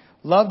everyone.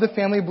 Love the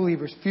family of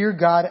believers. Fear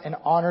God and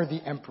honor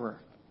the emperor.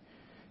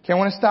 Okay, I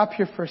want to stop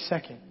here for a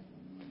second.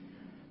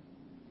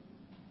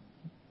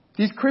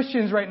 These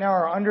Christians right now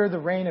are under the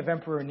reign of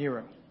Emperor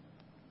Nero.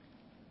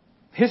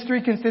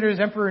 History considers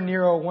Emperor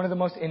Nero one of the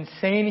most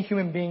insane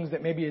human beings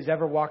that maybe has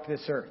ever walked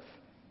this earth.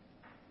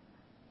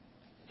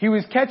 He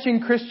was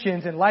catching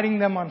Christians and lighting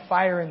them on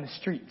fire in the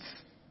streets.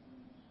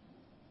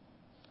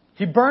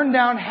 He burned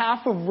down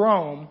half of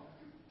Rome,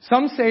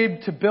 some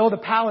say to build a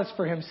palace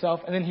for himself,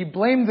 and then he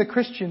blamed the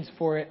Christians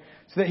for it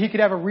so that he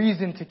could have a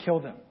reason to kill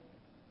them.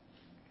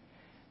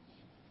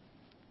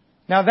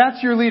 Now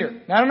that's your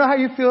leader. Now I don't know how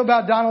you feel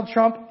about Donald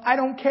Trump. I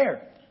don't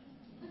care.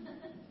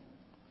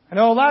 I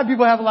know a lot of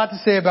people have a lot to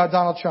say about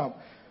Donald Trump.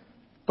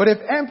 But if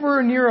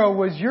Emperor Nero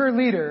was your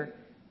leader,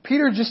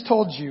 Peter just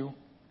told you,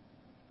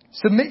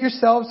 submit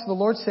yourselves for the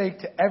Lord's sake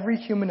to every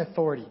human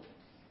authority,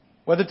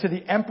 whether to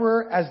the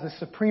emperor as the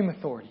supreme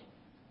authority,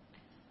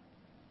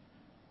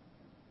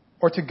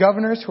 or to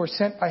governors who are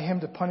sent by Him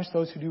to punish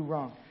those who do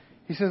wrong.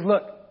 He says,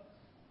 look,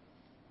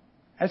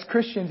 as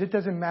Christians, it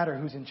doesn't matter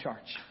who's in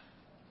charge.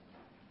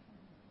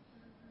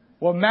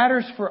 What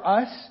matters for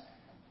us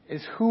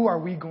is who are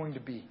we going to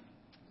be.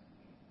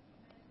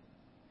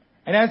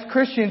 And as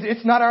Christians,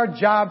 it's not our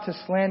job to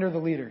slander the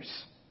leaders.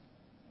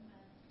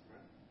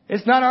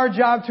 It's not our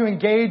job to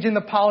engage in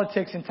the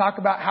politics and talk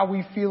about how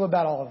we feel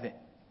about all of it.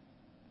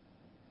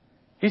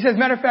 He says,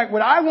 matter of fact,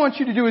 what I want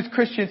you to do as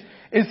Christians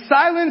is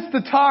silence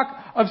the talk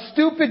of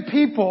stupid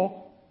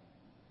people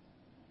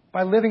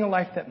by living a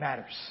life that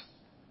matters.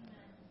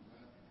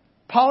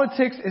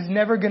 Politics is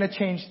never going to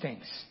change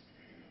things.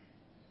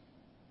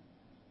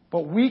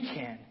 But we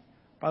can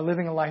by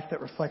living a life that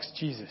reflects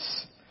Jesus.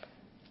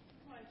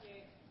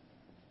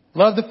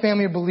 Love the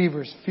family of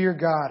believers. Fear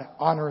God.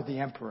 Honor the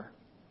emperor.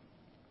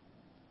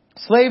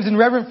 Slaves, in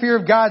reverent fear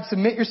of God,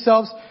 submit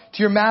yourselves to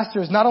your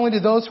masters, not only to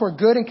those who are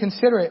good and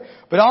considerate,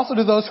 but also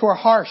to those who are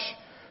harsh.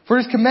 For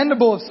it is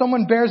commendable if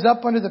someone bears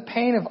up under the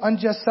pain of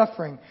unjust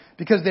suffering,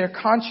 because they are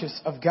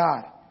conscious of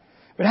God.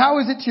 But how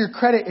is it to your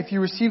credit if you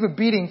receive a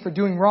beating for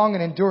doing wrong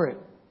and endure it?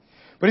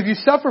 But if you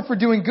suffer for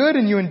doing good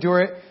and you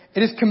endure it,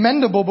 it is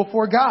commendable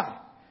before God.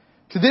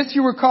 To this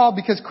you were called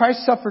because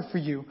Christ suffered for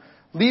you,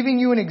 leaving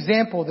you an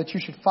example that you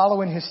should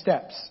follow in His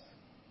steps.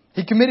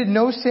 He committed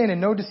no sin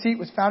and no deceit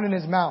was found in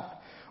His mouth.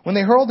 When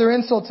they hurled their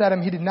insults at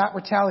Him, He did not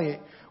retaliate.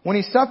 When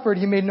He suffered,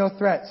 He made no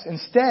threats.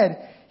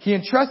 Instead, He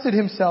entrusted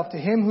Himself to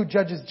Him who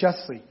judges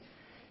justly.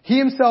 He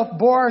Himself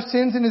bore our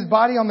sins in His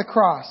body on the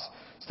cross,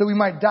 so that we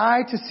might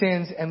die to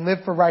sins and live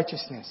for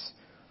righteousness.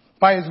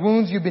 By His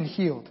wounds you've been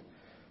healed.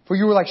 For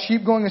you were like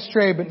sheep going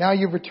astray, but now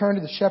you've returned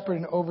to the shepherd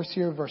and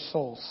overseer of our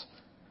souls.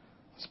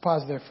 Let's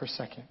pause there for a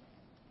second.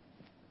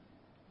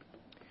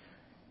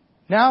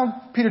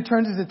 Now Peter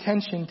turns his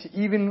attention to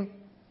even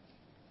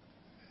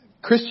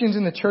Christians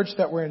in the church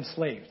that were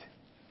enslaved.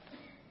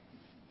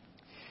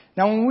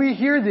 Now when we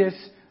hear this,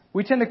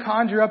 we tend to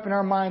conjure up in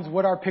our minds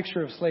what our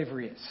picture of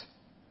slavery is.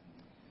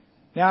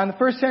 Now in the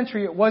first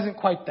century, it wasn't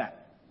quite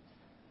that.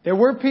 There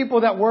were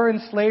people that were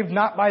enslaved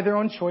not by their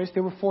own choice.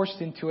 They were forced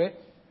into it.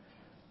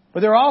 But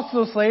there are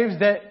also slaves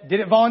that did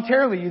it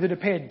voluntarily, either to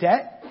pay a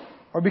debt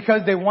or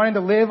because they wanted to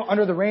live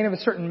under the reign of a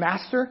certain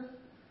master.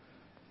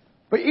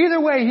 But either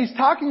way, he's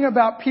talking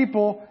about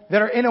people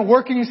that are in a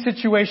working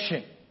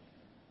situation.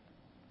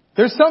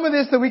 There's some of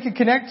this that we can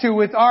connect to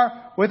with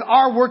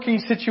our working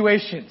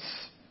situations.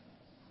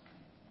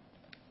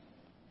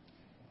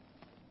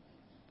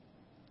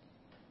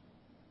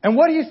 And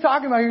what he's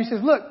talking about here, he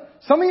says, look,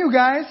 some of you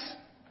guys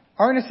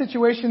are in a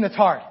situation that's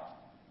hard.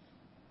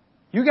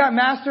 You got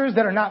masters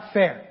that are not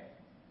fair.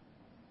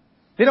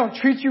 They don't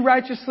treat you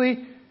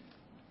righteously.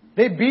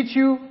 They beat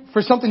you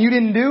for something you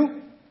didn't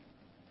do.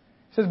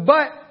 He says,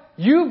 but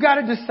you've got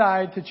to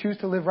decide to choose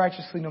to live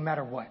righteously no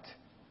matter what.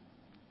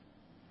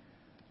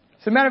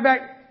 As a matter of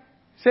fact,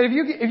 he said,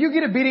 if you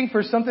get a beating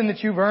for something that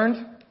you've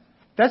earned,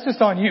 that's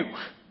just on you.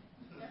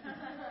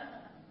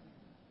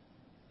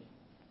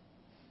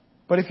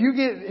 But if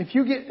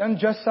you get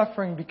unjust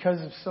suffering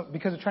because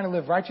of trying to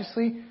live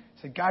righteously,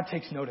 he said, God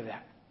takes note of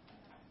that.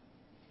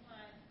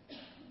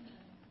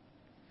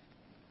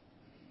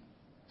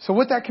 So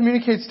what that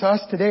communicates to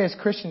us today as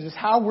Christians is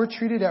how we're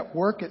treated at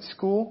work, at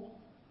school,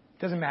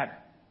 doesn't matter.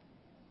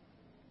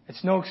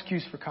 It's no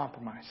excuse for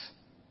compromise.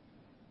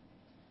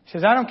 He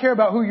says, I don't care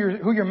about who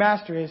your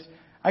master is.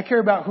 I care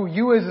about who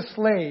you as a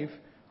slave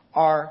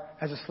are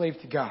as a slave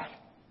to God.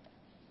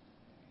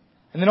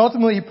 And then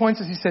ultimately he points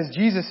us, he says,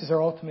 Jesus is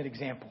our ultimate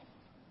example.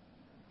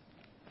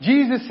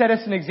 Jesus set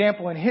us an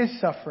example in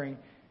his suffering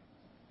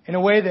in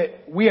a way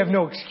that we have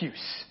no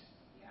excuse.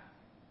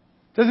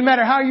 Doesn't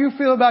matter how you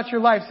feel about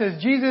your life. It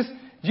says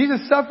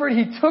Jesus suffered.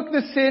 He took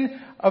the sin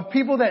of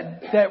people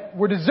that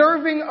were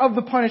deserving of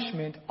the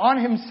punishment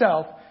on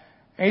himself.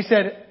 And he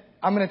said,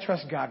 I'm going to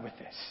trust God with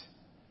this.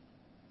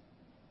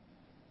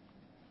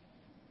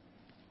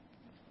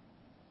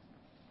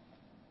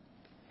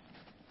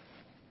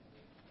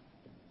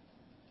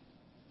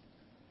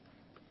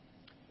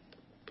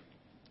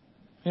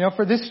 You know,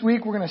 for this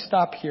week, we're going to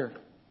stop here.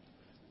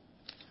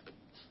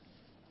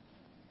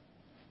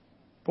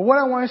 But what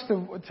I want us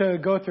to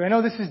go through, I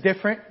know this is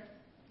different.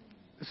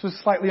 This was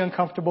slightly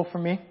uncomfortable for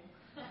me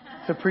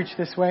to preach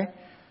this way.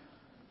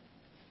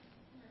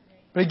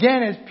 But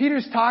again, as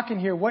Peter's talking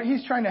here, what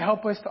he's trying to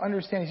help us to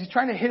understand is he's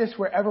trying to hit us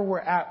wherever we're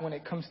at when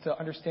it comes to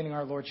understanding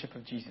our Lordship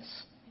of Jesus.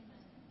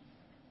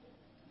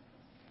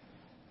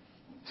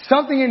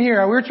 Something in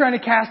here, we're trying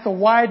to cast a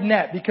wide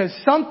net because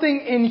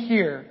something in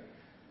here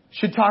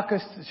should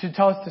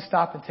tell us to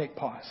stop and take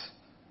pause.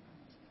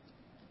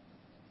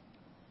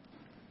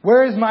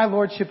 Where has my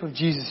Lordship of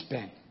Jesus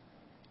been?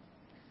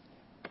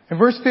 In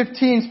verse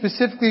 15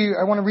 specifically,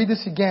 I want to read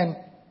this again.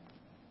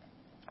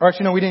 Or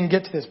actually, no, we didn't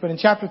get to this. But in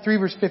chapter 3,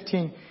 verse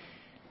 15,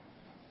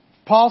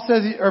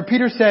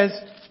 Peter says,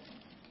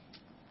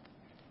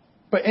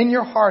 but in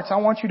your hearts, I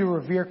want you to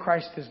revere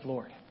Christ as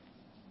Lord.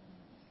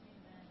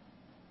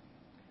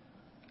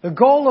 The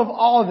goal of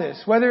all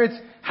this, whether it's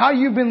how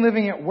you've been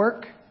living at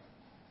work,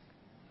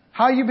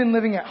 how you've been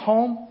living at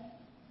home,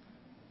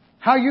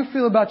 how you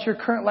feel about your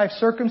current life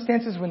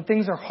circumstances when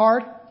things are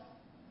hard,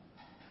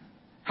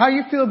 how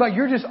you feel about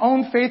your just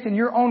own faith and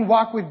your own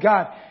walk with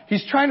God.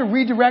 He's trying to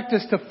redirect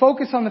us to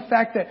focus on the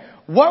fact that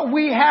what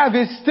we have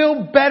is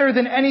still better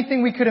than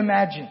anything we could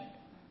imagine.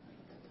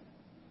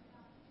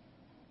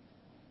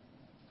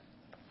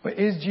 But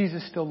is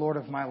Jesus still Lord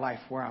of my life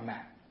where I'm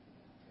at?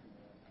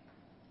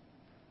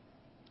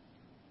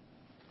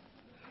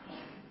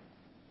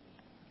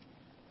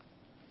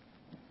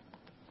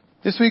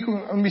 This week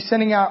we're going to be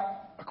sending out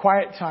a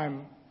quiet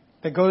time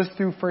that goes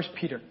through 1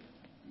 Peter.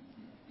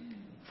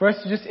 For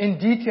us to just in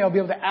detail be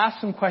able to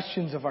ask some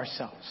questions of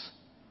ourselves.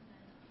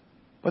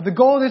 But the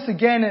goal of this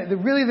again,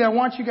 that I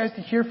want you guys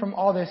to hear from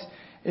all this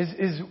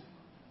is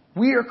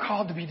we are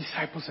called to be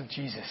disciples of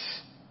Jesus.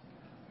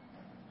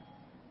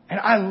 And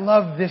I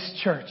love this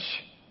church.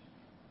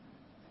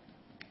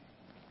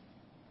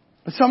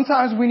 But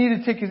sometimes we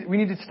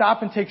need to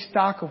stop and take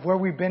stock of where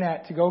we've been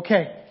at to go,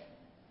 okay,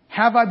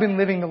 have I been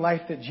living the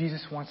life that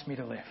Jesus wants me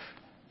to live?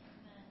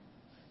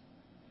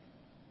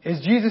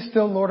 Is Jesus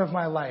still Lord of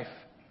my life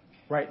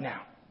right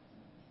now?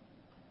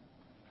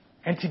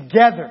 And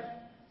together,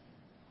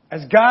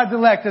 as God's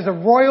elect, as a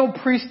royal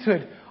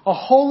priesthood, a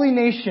holy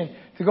nation,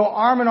 to go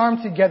arm in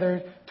arm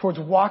together towards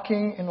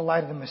walking in the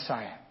light of the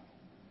Messiah.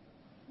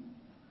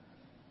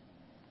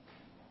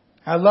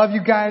 I love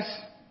you guys.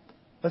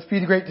 Let's be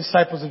the great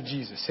disciples of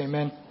Jesus.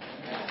 Amen.